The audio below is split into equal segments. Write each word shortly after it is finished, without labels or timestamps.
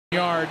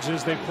Yards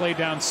as they play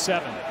down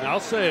 7. I'll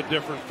say a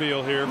different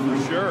feel here for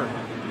sure.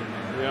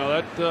 You know,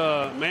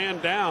 that man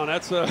down,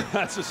 that's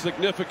a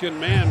significant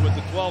man with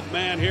the 12th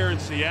man here in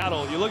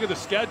Seattle. You look at the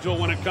schedule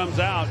when it comes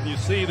out and you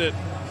see that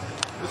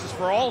this is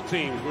for all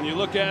teams. When you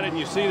look at it and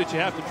you see that you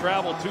have to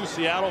travel to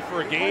Seattle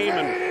for a game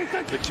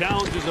and the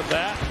challenges of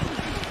that.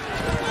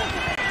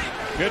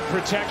 Good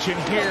protection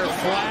here.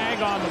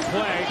 Flag on the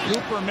play.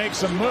 Cooper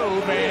makes a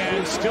move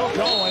and still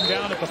going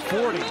down at the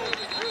 40.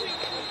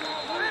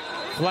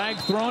 Flag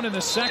thrown in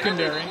the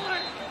secondary.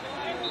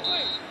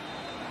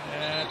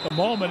 At the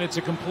moment, it's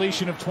a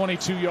completion of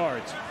 22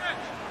 yards.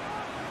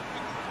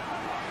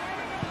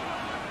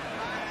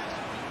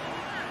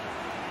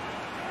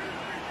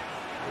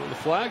 Well, the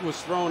flag was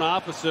thrown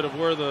opposite of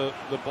where the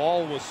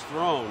ball was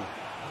thrown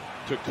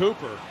to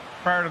Cooper.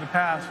 Prior to the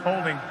pass,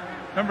 holding.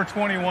 Number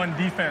 21,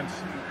 defense.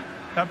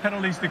 That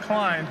penalty's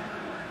declined.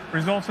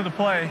 Results of the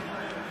play,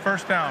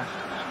 first down.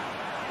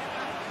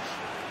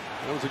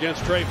 That was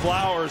against Trey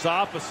Flowers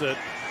opposite.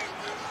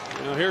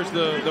 You know, here's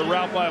the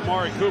route by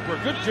Amari Cooper.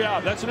 Good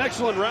job. That's an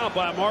excellent route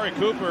by Amari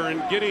Cooper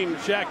and getting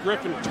Shaq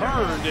Griffin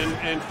turned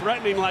and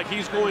threatening like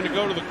he's going to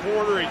go to the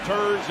corner. He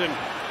turns, and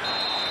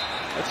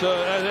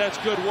that's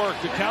good work.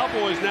 The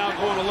Cowboys now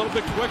going a little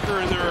bit quicker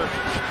in their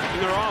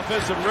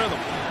offensive rhythm.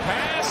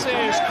 Pass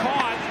is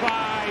caught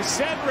by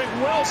Cedric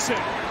Wilson,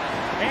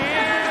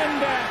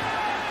 and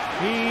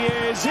he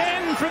is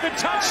in for the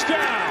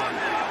touchdown.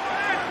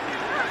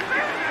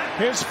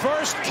 His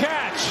first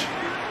catch,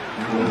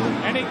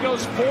 and he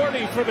goes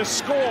 40 for the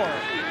score.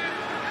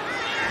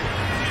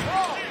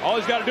 All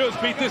he's got to do is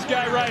beat this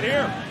guy right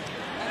here.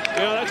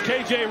 You know, that's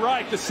K.J.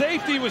 Wright. The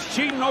safety was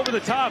cheating over the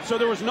top, so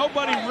there was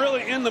nobody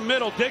really in the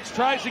middle. Diggs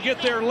tries to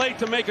get there late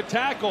to make a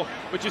tackle,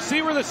 but you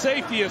see where the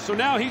safety is, so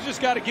now he's just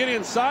got to get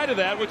inside of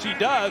that, which he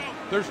does.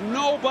 There's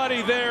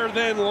nobody there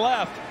then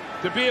left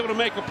to be able to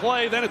make a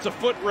play. Then it's a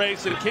foot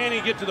race, and can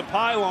he get to the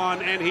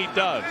pylon? And he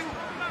does.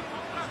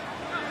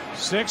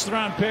 6th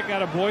round pick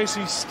out of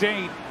Boise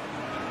State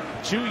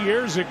 2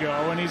 years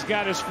ago, and he's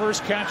got his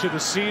first catch of the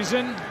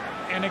season,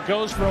 and it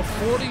goes for a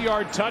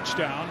 40-yard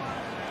touchdown,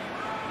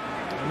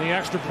 and the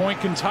extra point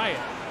can tie it.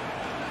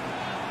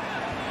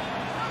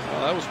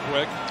 Well, that was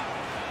quick.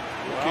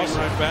 Came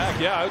right back.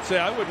 Yeah, I would say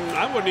I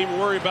wouldn't even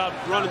worry about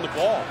running the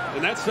ball,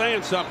 and that's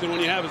saying something when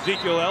you have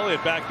Ezekiel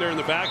Elliott back there in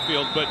the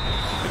backfield. But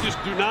I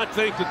just do not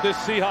think that this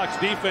Seahawks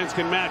defense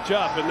can match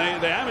up, and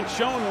they haven't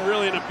shown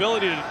really an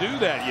ability to do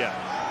that yet.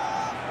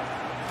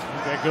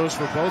 That goes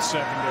for both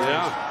secondaries.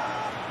 Yeah.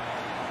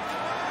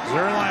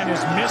 Zerline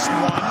has missed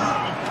one,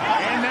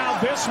 and now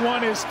this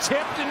one is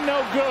tipped and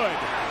no good.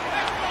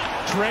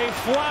 Trey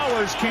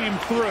Flowers came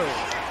through.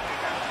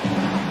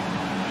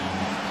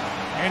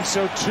 And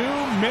so 2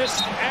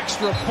 missed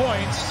extra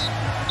points,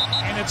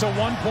 and it's a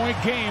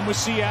 1-point game with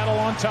Seattle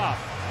on top.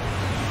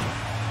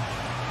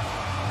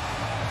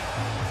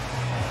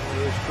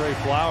 There's Trey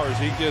Flowers.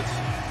 He gets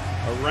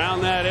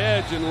around that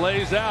edge and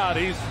lays out.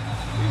 He's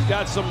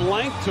got some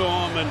length to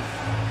him, and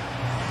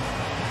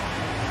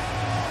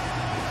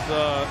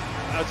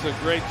that's a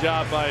great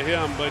job by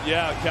him. But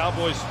yeah,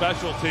 Cowboys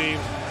special teams,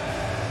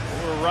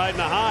 they were riding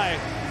a high.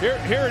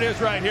 Here it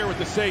is right here with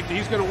the safety.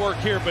 He's going to work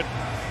here, but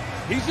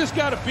he's just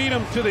got to beat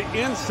him to the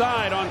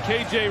inside on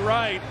K.J.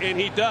 Wright, and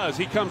he does.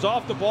 He comes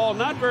off the ball.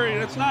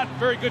 It's not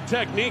very good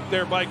technique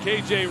there by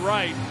K.J.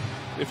 Wright.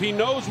 If he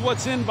knows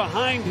what's in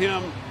behind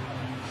him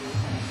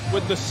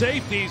with the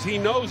safeties, he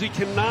knows he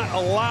cannot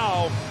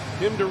allow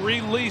him to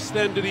release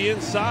then to the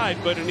inside,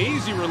 but an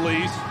easy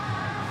release.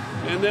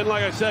 And then,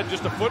 like I said,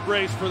 just a foot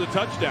race for the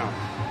touchdown.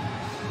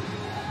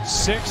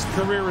 6th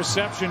career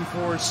reception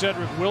for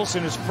Cedric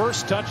Wilson, his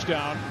first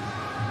touchdown.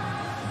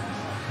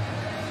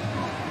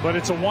 But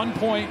it's a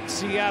 1-point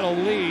Seattle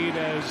lead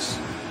as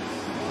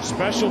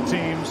special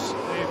teams,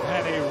 they've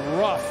had a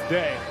rough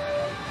day.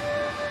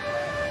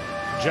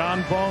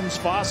 John Bones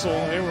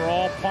Fossil, they were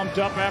all pumped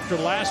up after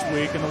last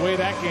week, and the way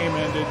that game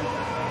ended,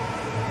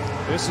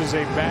 this is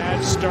a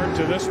bad start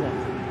to this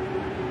one.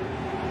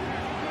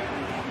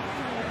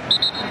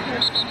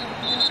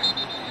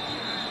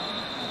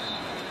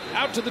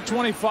 Out to the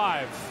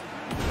 25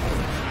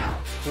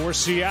 for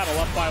Seattle,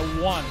 up by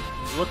 1.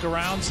 Look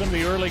around some of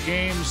the early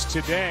games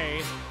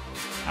today.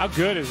 How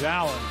good is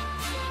Allen?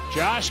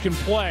 Josh can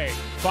play.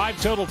 5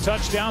 total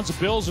touchdowns. The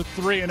Bills are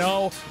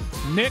 3-0.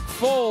 Nick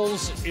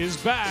Foles is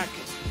back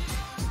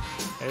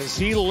as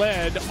he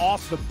led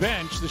off the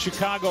bench the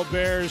Chicago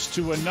Bears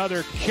to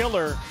another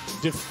killer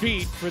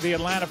defeat for the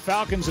Atlanta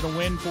Falcons and a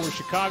win for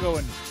Chicago,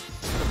 and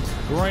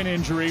groin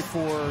injury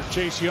for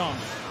Chase Young.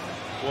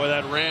 Boy,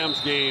 that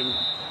Rams game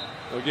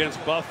against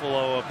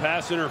Buffalo, a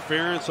pass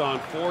interference on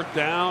 4th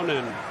down,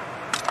 and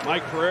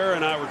Mike Pereira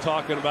and I were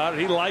talking about it.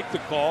 He liked the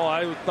call.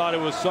 I thought it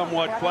was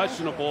somewhat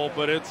questionable,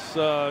 but it's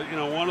you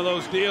know, one of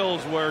those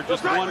deals where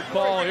just one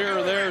call here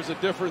or there is a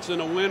difference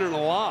in a win and a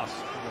loss.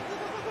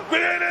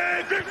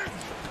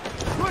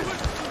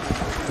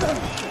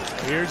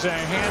 Here's a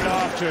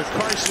handoff to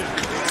Carson.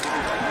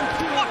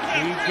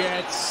 He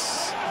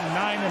gets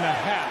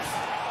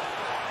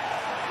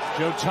 9.5.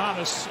 Joe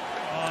Thomas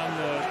on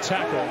the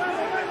tackle.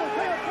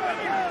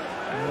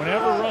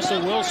 Whenever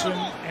Russell Wilson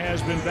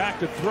has been back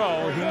to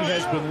throw, he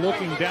has been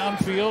looking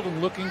downfield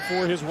and looking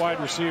for his wide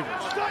receivers.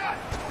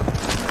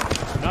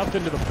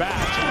 Nothing to the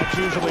backs, and that's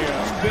usually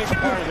a big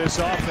part of this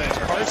offense.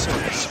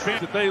 Carson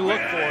spin that they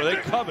look for, they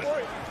covet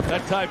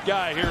that type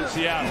guy here in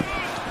Seattle.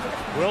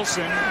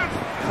 Wilson,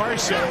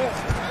 Carson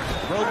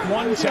broke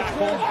one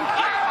tackle,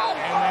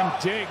 and then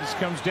Diggs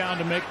comes down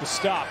to make the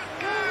stop.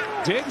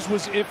 Diggs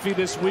was iffy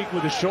this week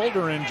with a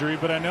shoulder injury,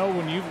 but I know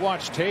when you've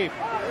watched tape.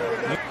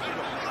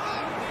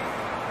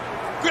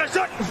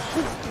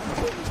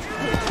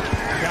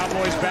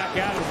 Cowboys back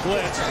out of the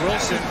blitz.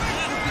 Wilson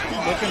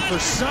looking for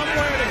somewhere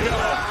to go.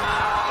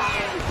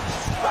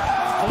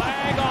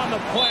 Flag on the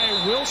play.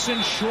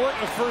 Wilson short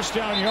of first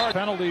down yard.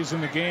 Penalties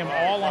in the game,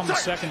 all on the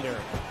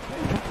secondary.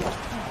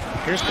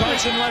 Here's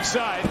Carson left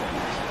side.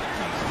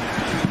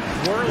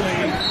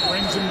 Worley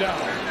brings him down.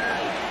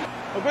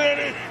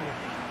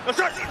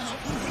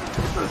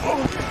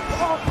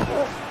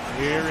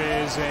 Here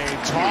is a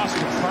toss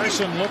to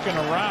Carson looking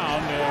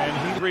around,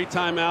 and he 3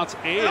 timeouts,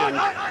 and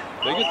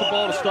they get the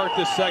ball to start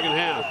this second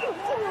half.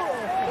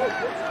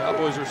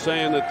 Cowboys are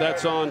saying that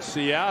that's on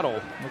Seattle.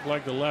 Look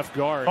like the left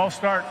guard. Ball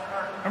start,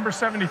 number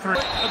 73.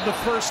 Of the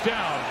first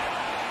down.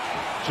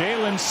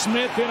 Jalen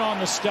Smith in on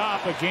the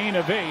stop, a gain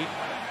of 8.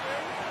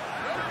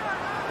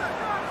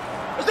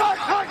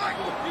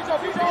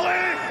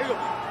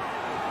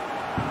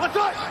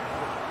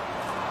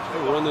 They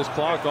run this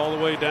clock all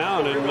the way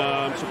down, and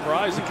I'm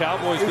surprised the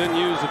Cowboys didn't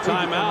use a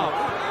timeout.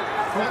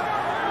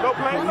 No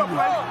play, no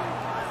play.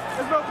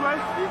 There's no play.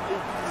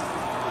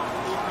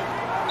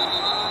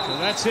 So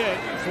that's it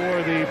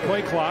for the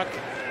play clock.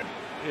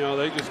 You know,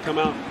 they just come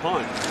out and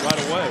punt right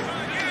away.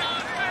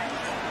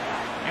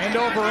 End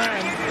over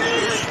end.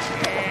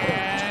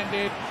 And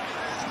it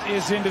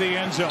is into the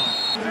end zone.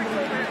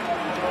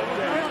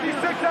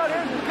 56 out,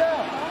 here's the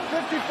down.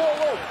 54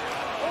 low.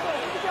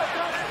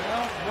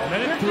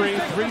 Minute 3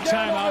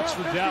 timeouts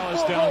for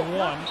Dallas, down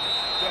 1.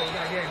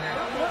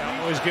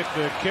 Cowboys get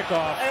the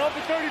kickoff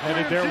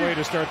headed their way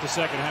to start the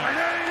second half.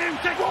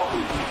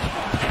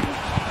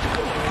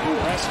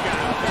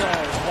 Prescott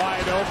throws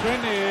wide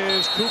open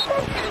is Cooper.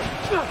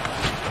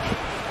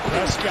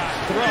 Prescott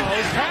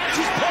throws, pass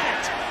is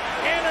picked,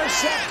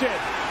 intercepted.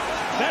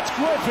 That's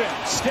Griffin,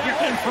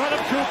 stepped in front of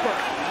Cooper.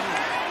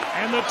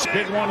 And the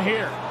big one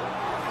here.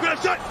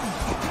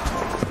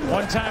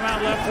 One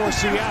timeout left for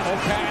Seattle.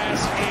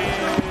 Pass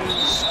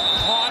is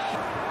caught.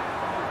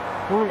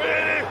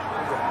 One-hand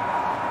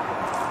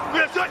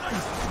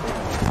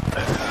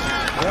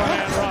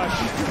rush.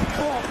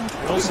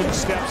 Wilson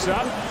steps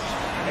up,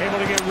 able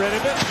to get rid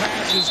of it.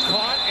 Pass is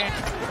caught, and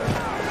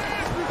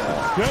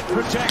good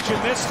protection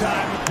this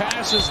time. The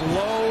pass is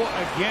low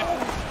again.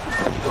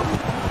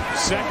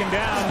 Second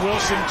down.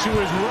 Wilson to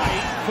his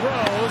right,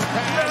 throws.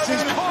 Pass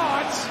is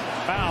caught.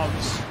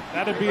 Bounds.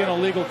 That'd be an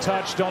illegal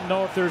touch. Don't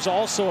know if there's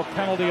also a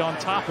penalty on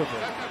top of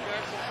it.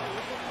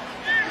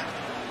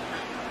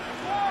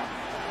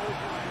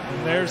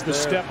 And there's the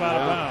step out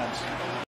of bounds.